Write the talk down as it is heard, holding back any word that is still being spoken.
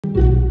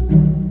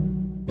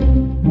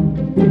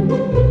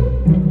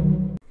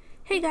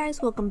Hey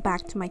guys, welcome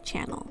back to my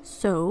channel.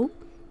 So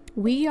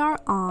we are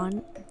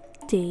on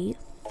day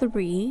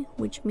 3,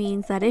 which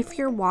means that if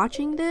you're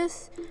watching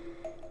this,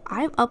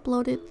 I've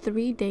uploaded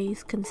 3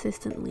 days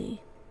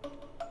consistently,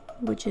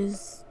 which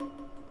is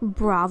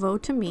bravo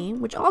to me,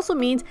 which also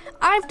means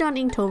I've done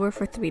Inktober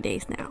for 3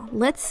 days now.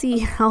 Let's see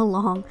how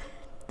long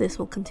this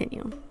will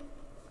continue.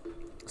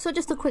 So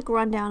just a quick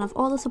rundown of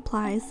all the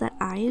supplies that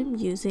I am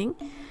using.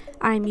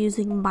 I'm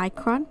using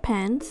Micron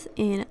pens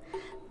in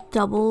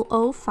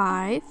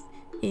 005,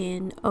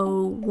 in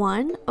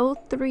 01,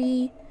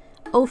 03,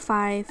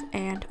 05,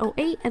 and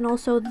 08, and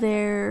also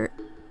their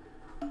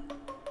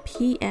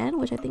PN,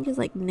 which I think is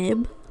like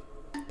nib.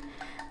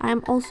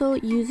 I'm also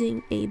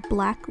using a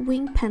black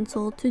wing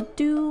pencil to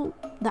do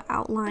the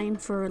outline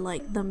for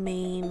like the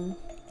main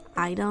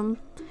item,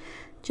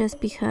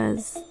 just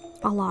because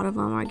a lot of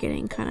them are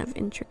getting kind of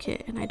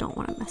intricate and I don't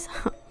want to mess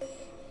up.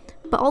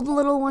 But all the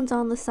little ones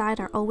on the side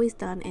are always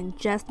done in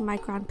just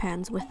Micron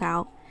pens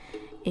without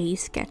a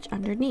sketch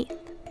underneath.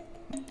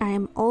 I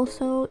am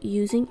also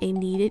using a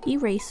kneaded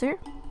eraser,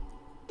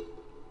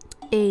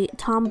 a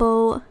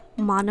Tombow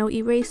mono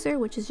eraser,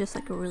 which is just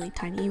like a really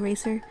tiny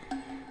eraser,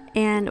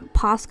 and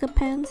Posca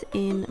pens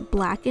in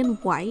black and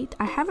white.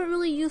 I haven't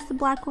really used the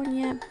black one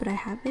yet, but I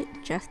have it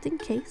just in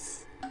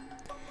case.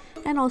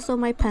 And also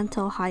my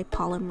Pentel high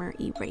polymer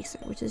eraser,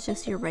 which is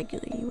just your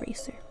regular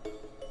eraser.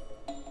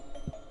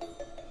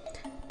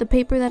 The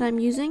paper that I'm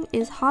using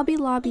is Hobby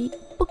Lobby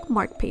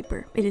bookmark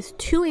paper. It is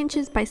 2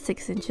 inches by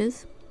 6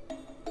 inches.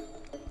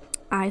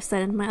 I've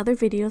said in my other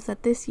videos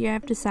that this year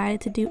I've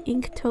decided to do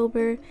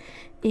Inktober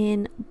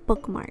in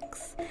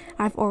bookmarks.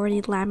 I've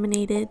already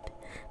laminated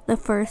the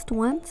first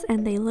ones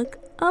and they look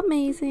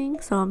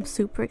amazing, so I'm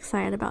super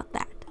excited about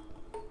that.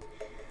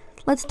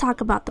 Let's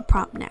talk about the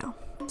prompt now.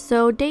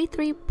 So day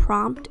 3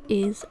 prompt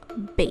is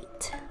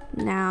bait.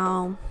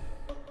 Now,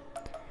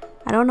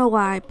 I don't know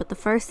why, but the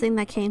first thing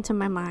that came to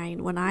my mind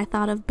when I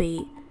thought of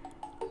bait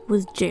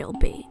was jail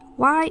bait.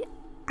 Why?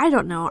 I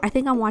don't know. I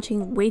think I'm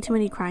watching way too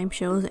many crime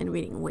shows and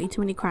reading way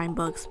too many crime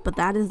books, but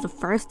that is the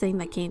first thing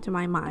that came to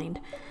my mind.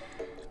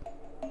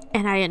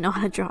 And I didn't know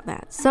how to draw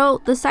that.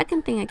 So the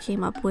second thing I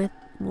came up with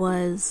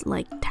was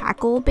like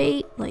tackle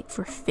bait, like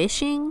for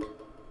fishing.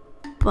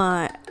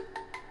 But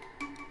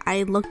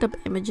I looked up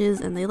images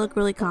and they look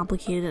really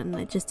complicated and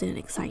it just didn't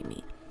excite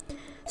me.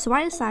 So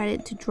I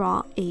decided to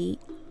draw a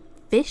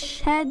fish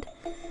head,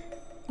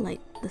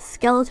 like the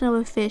skeleton of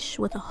a fish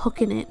with a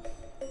hook in it,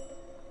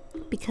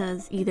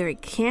 because either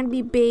it can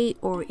be bait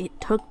or it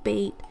took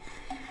bait.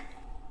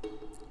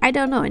 I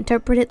don't know,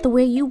 interpret it the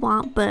way you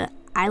want, but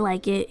I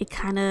like it.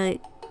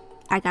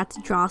 I got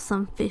to draw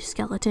some fish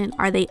skeleton.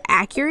 Are they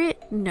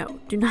accurate? No,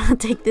 do not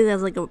take this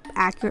as like an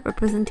accurate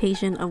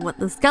representation of what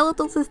the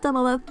skeletal system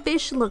of a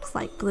fish looks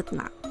like, because it's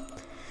not.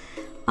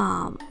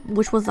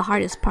 Which was the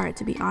hardest part,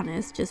 to be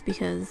honest, just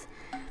because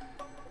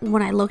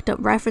when I looked up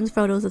reference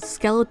photos of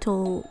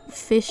skeletal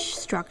fish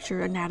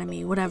structure,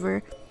 anatomy,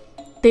 whatever,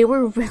 they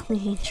were really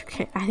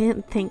intricate. I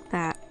didn't think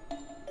that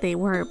they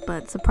were,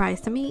 but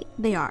surprise to me,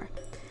 they are.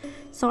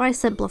 So I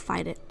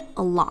simplified it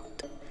a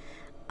lot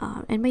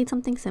and made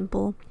something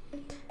simple.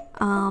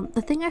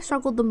 The thing I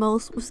struggled the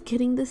most was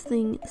getting this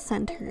thing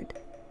centered.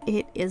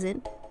 It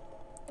isn't.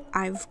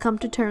 I've come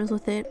to terms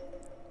with it.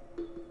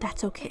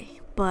 That's okay.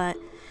 But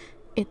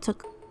it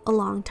took a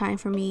long time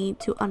for me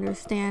to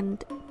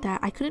understand that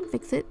I couldn't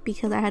fix it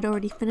because I had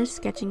already finished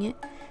sketching it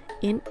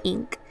in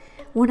ink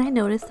when I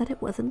noticed that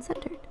it wasn't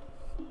centered.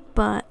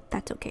 But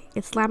that's okay.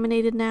 It's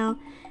laminated now,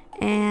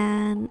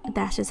 and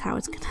that's just how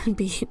it's gonna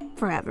be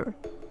forever.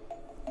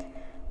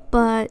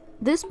 But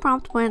this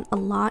prompt went a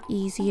lot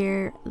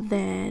easier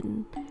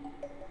than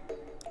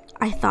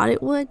I thought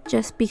it would,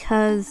 just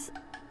because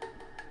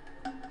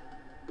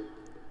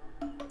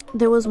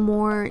there was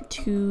more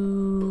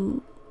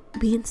to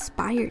be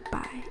inspired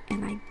by,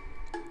 and I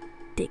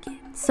dig it.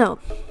 So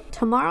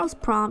tomorrow's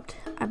prompt,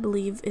 I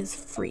believe, is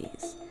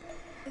freeze.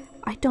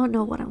 I don't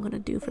know what I'm gonna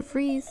do for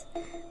freeze.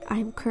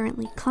 I'm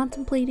currently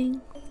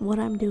contemplating what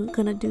I'm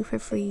gonna do for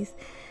freeze.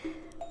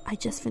 I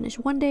just finished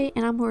one day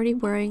and I'm already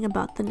worrying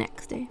about the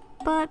next day,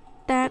 but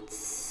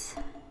that's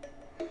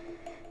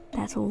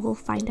what we'll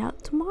find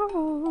out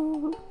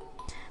tomorrow.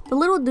 The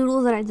little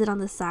doodles that I did on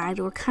the side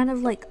were kind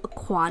of like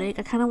aquatic.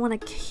 I kind of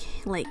want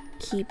to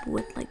keep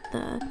with like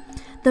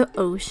the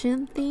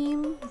ocean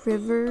theme,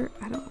 river.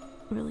 I don't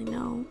really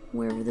know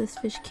wherever this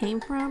fish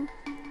came from,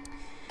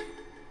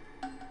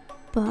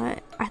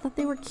 but I thought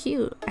they were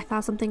cute. I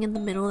thought something in the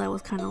middle that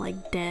was kind of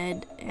like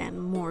dead and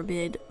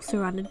morbid,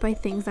 surrounded by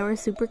things that were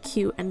super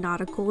cute and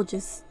nautical.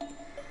 Just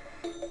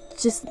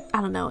I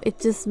don't know, it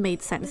just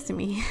made sense to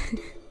me.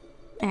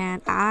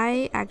 And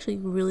I actually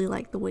really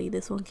like the way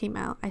this one came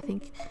out. I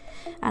think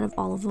out of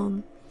all of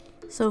them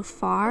so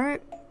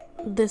far,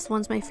 this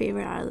one's my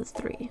favorite out of the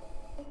 3,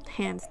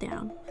 hands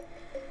down.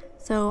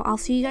 So I'll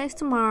see you guys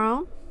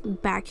tomorrow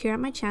back here at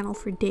my channel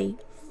for day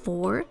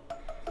 4.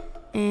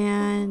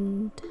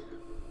 And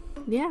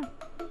yeah,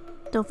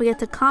 don't forget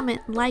to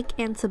comment, like,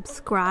 and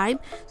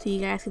subscribe so you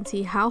guys can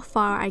see how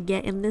far I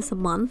get in this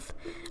month.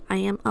 I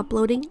am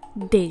uploading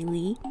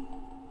daily,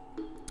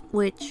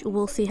 which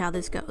we'll see how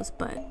this goes,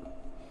 but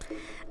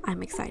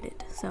I'm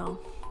excited.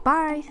 So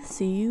bye,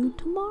 see you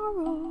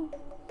tomorrow.